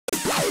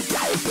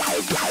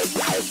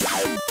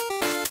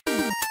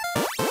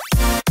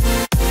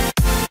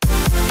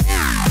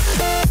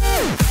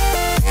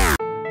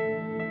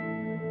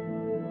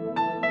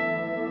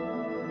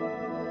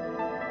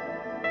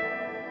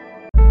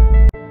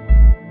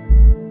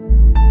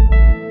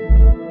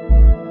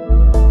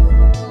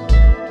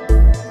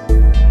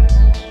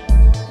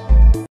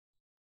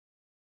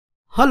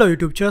Hello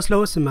YouTube chess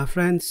lovers and my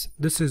friends,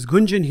 this is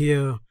Gunjan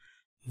here.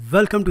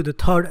 Welcome to the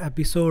third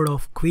episode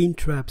of Queen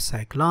Trap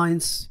Sack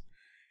Lines.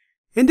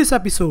 In this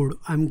episode,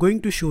 I'm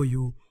going to show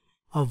you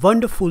a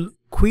wonderful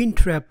Queen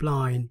Trap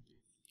line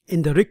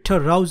in the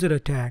Richter-Rauzer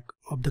Attack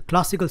of the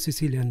Classical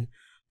Sicilian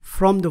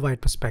from the white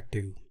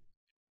perspective.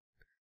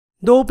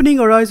 The opening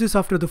arises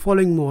after the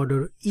following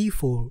order: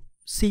 e4,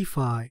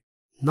 c5,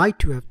 knight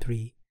to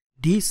f3,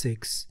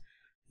 d6,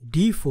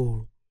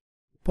 d4,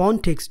 pawn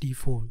takes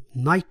d4,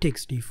 knight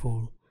takes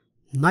d4,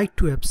 knight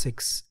to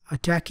f6,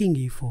 attacking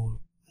e4,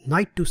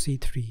 knight to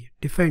c3,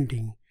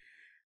 defending,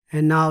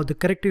 and now the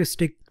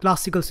characteristic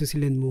classical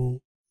Sicilian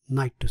move,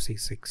 knight to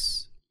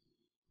c6.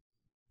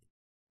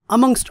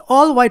 Amongst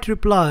all white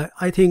reply,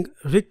 I think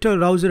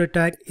Richter-Rauzer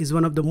attack is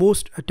one of the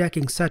most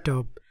attacking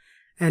setup,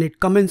 and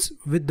it commences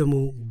with the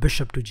move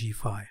bishop to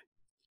g5.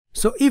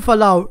 So if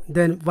allowed,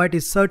 then white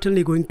is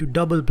certainly going to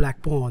double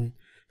black pawn,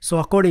 so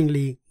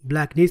accordingly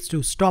black needs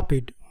to stop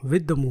it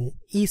with the move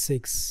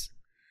e6,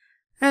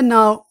 and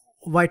now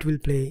white will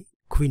play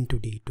queen to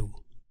d2.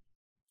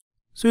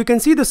 So you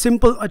can see the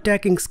simple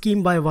attacking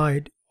scheme by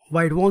white.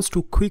 White wants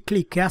to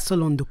quickly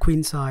castle on the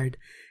queen side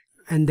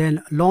and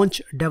then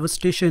launch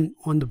devastation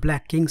on the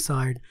black king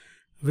side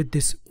with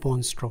this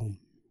pawn storm.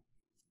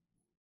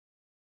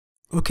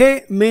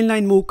 Okay,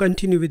 mainline move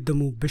continue with the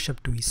move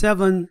bishop to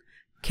e7,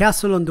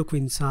 castle on the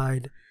queen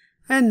side,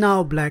 and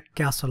now black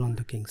castle on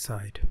the king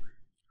side.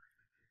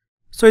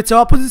 So it's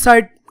opposite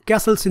side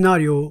castle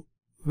scenario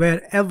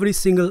where every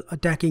single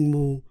attacking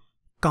move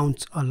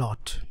counts a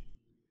lot.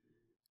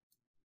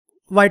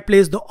 White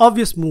plays the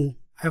obvious move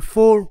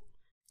f4,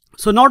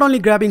 so not only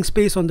grabbing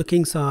space on the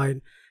king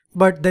side,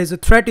 but there is a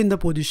threat in the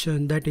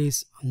position, that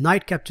is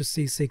knight captures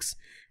c6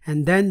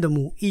 and then the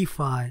move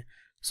e5,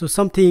 so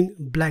something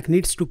black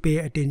needs to pay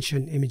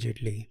attention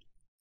immediately.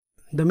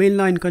 The main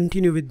line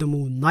continue with the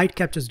move knight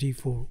captures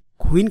d4,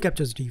 queen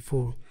captures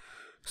d4,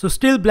 so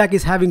still black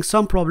is having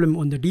some problem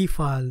on the d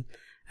file,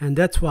 and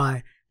that's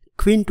why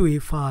queen to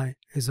e5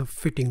 is a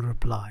fitting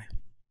reply.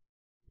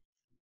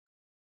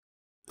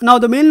 Now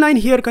the main line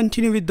here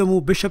continue with the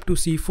move bishop to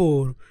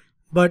c4,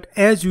 but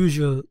as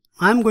usual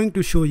I'm going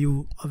to show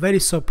you a very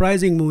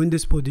surprising move in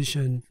this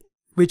position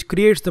which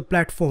creates the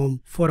platform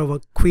for our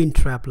queen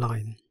trap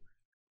line.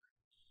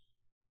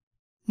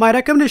 My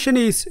recommendation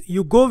is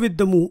you go with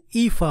the move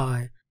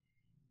e5.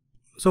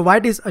 So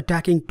white is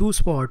attacking two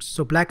spots,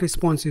 so black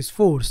response is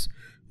force.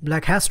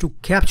 Black has to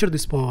capture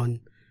this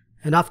pawn,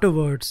 and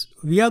afterwards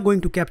we are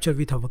going to capture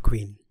with our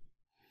queen.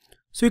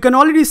 So you can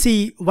already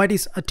see white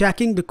is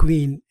attacking the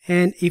queen,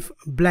 and if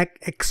black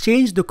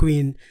exchange the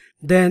queen,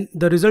 then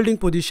the resulting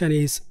position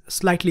is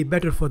slightly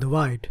better for the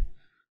white.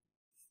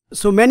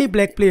 So many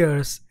black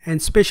players, and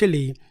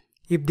especially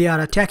if they are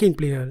attacking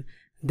player,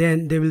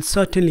 then they will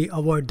certainly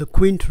avoid the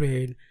queen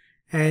trade,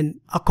 and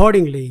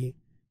accordingly,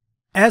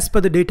 as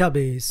per the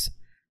database,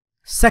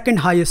 second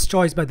highest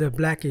choice by the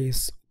black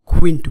is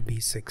queen to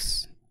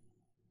b6.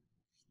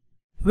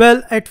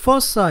 Well, at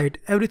first sight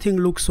everything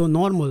looks so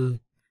normal,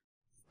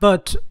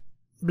 but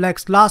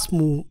black's last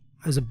move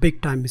is a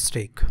big time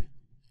mistake.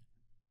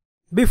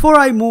 Before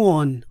I move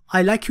on,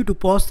 I like you to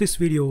pause this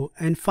video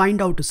and find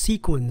out a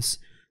sequence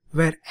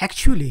where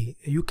actually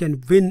you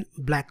can win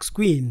black's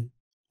queen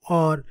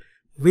or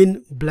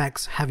win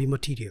black's heavy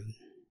material.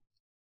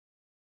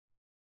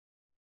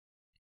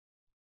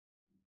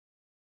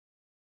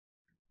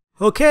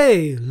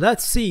 Okay,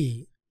 let's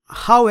see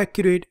how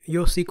accurate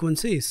your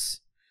sequence is.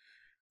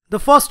 The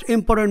first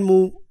important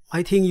move,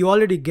 I think you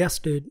already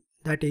guessed it,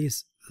 that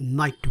is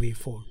knight to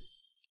a4.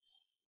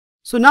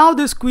 So now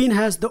this queen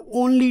has the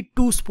only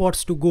two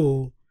spots to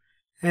go,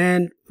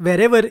 and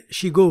wherever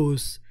she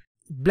goes,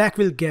 black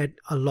will get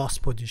a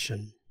lost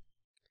position.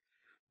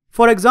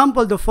 For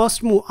example, the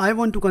first move I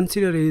want to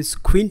consider is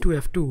queen to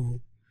f2.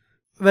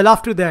 Well,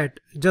 after that,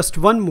 just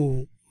one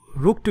move,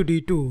 rook to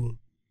d2.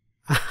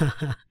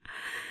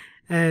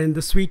 And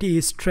the sweetie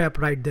is trapped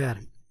right there.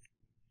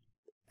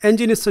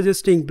 Engine is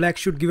suggesting black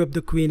should give up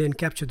the queen and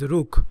capture the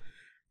rook.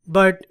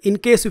 But in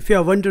case if you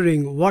are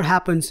wondering what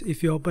happens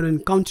if your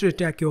opponent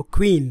counterattack your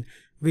queen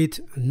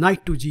with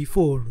knight to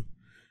g4,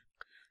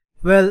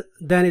 well,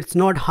 then it's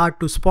not hard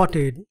to spot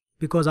it,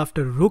 because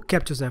after rook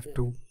captures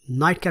f2,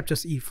 knight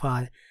captures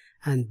e5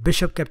 and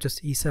bishop captures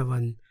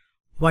e7,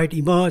 white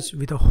emerged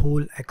with a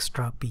whole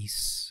extra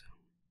piece.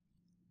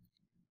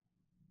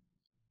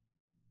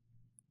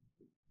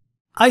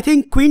 I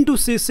think queen to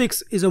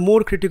c6 is a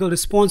more critical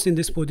response in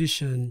this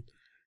position.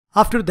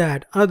 After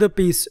that, another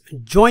piece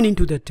join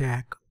into the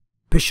attack,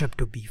 bishop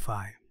to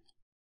b5.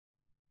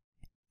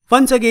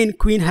 Once again,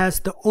 queen has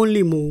the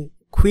only move,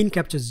 queen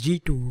captures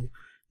g2,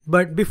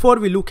 but before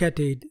we look at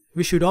it,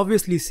 we should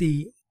obviously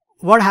see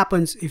what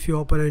happens if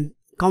your opponent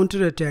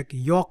counterattack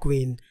your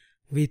queen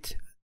with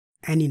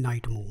any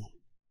knight move.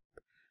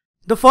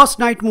 The first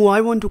knight move I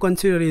want to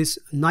consider is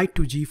knight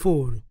to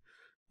g4.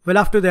 Well,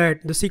 after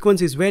that, the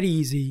sequence is very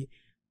easy.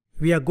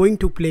 We are going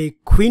to play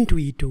queen to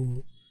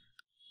e2.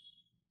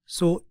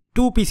 So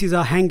two pieces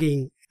are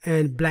hanging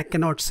and black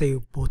cannot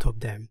save both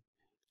of them.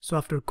 So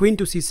after queen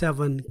to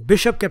c7,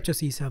 bishop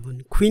captures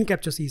c7, queen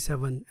captures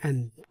e7,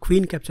 and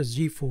queen captures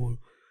g4,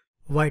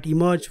 white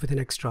emerged with an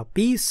extra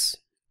piece.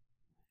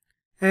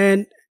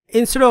 And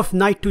instead of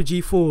knight to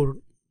g4,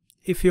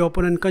 if your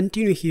opponent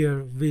continue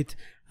here with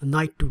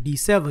knight to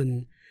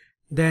d7,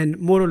 then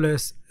more or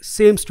less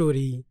same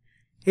story.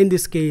 In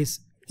this case,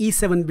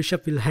 e7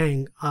 bishop will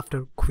hang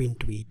after queen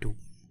to e2.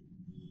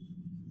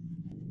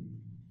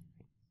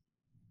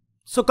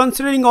 So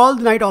considering all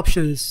the knight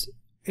options,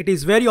 it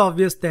is very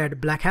obvious that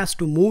black has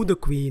to move the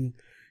queen,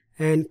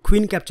 and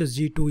queen captures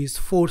g2 is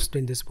forced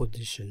in this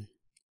position.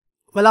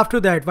 Well, after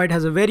that, white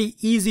has a very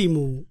easy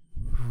move,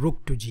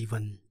 rook to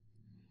g1.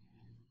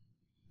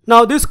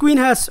 Now this queen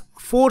has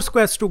 4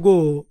 squares to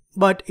go,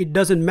 but it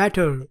doesn't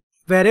matter.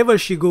 Wherever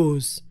she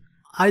goes,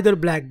 either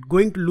black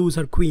going to lose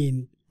her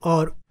queen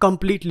or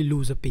completely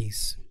lose a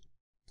piece.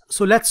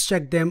 So let's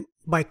check them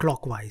by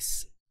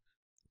clockwise.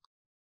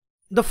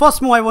 The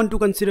first move I want to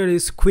consider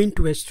is queen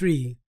to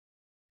h3.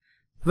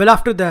 Well,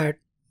 after that,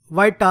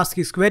 white task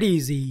is very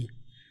easy.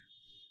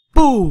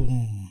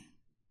 Boom!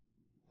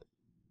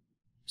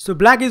 So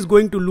black is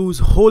going to lose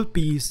whole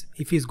piece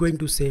if he is going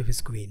to save his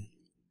queen.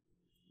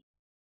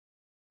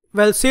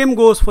 Well, same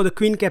goes for the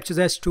queen captures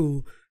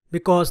h2,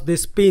 because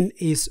this pin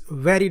is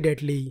very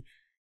deadly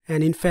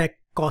and in fact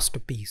cost a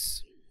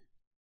piece.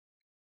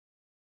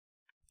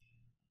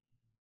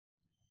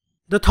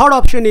 The third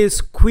option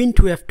is queen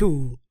to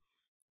f2,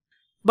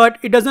 but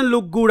it doesn't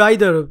look good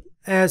either,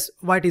 as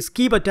white is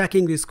keep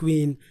attacking this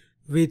queen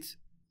with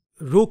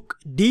rook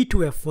d to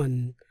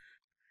f1,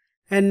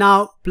 and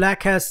now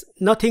black has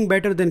nothing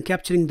better than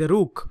capturing the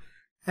rook,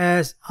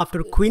 as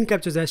after queen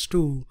captures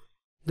h2,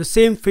 the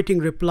same fitting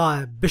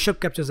reply, bishop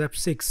captures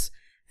f6,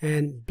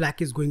 and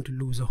black is going to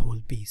lose a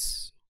whole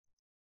piece.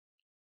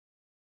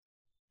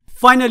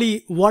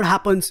 Finally, what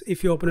happens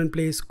if your opponent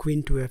plays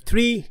queen to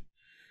f3?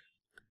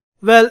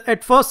 Well,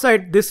 at first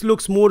sight this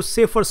looks more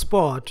safer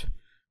spot,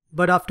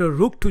 but after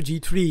rook to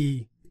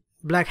g3,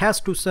 black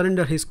has to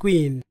surrender his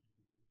queen.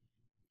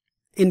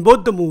 In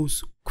both the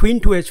moves, queen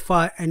to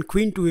h5 and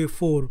queen to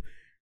a4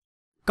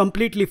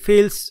 completely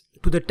fails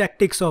to the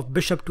tactics of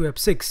bishop to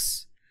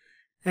f6,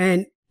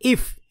 and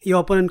if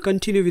your opponent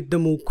continue with the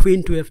move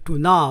queen to f2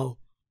 now,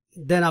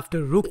 then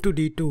after rook to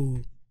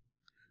d2,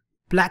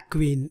 black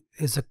queen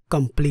is a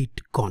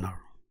complete corner.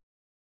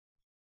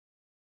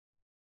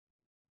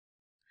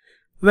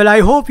 Well,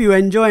 I hope you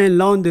enjoy and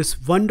learn this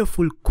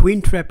wonderful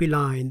queen trappy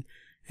line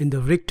in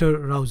the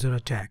Richter-Rauzer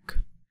attack.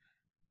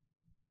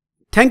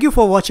 Thank you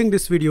for watching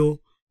this video.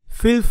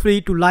 Feel free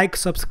to like,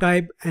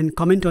 subscribe and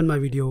comment on my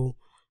video,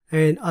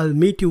 and I'll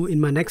meet you in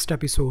my next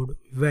episode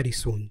very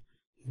soon.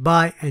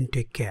 Bye and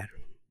take care.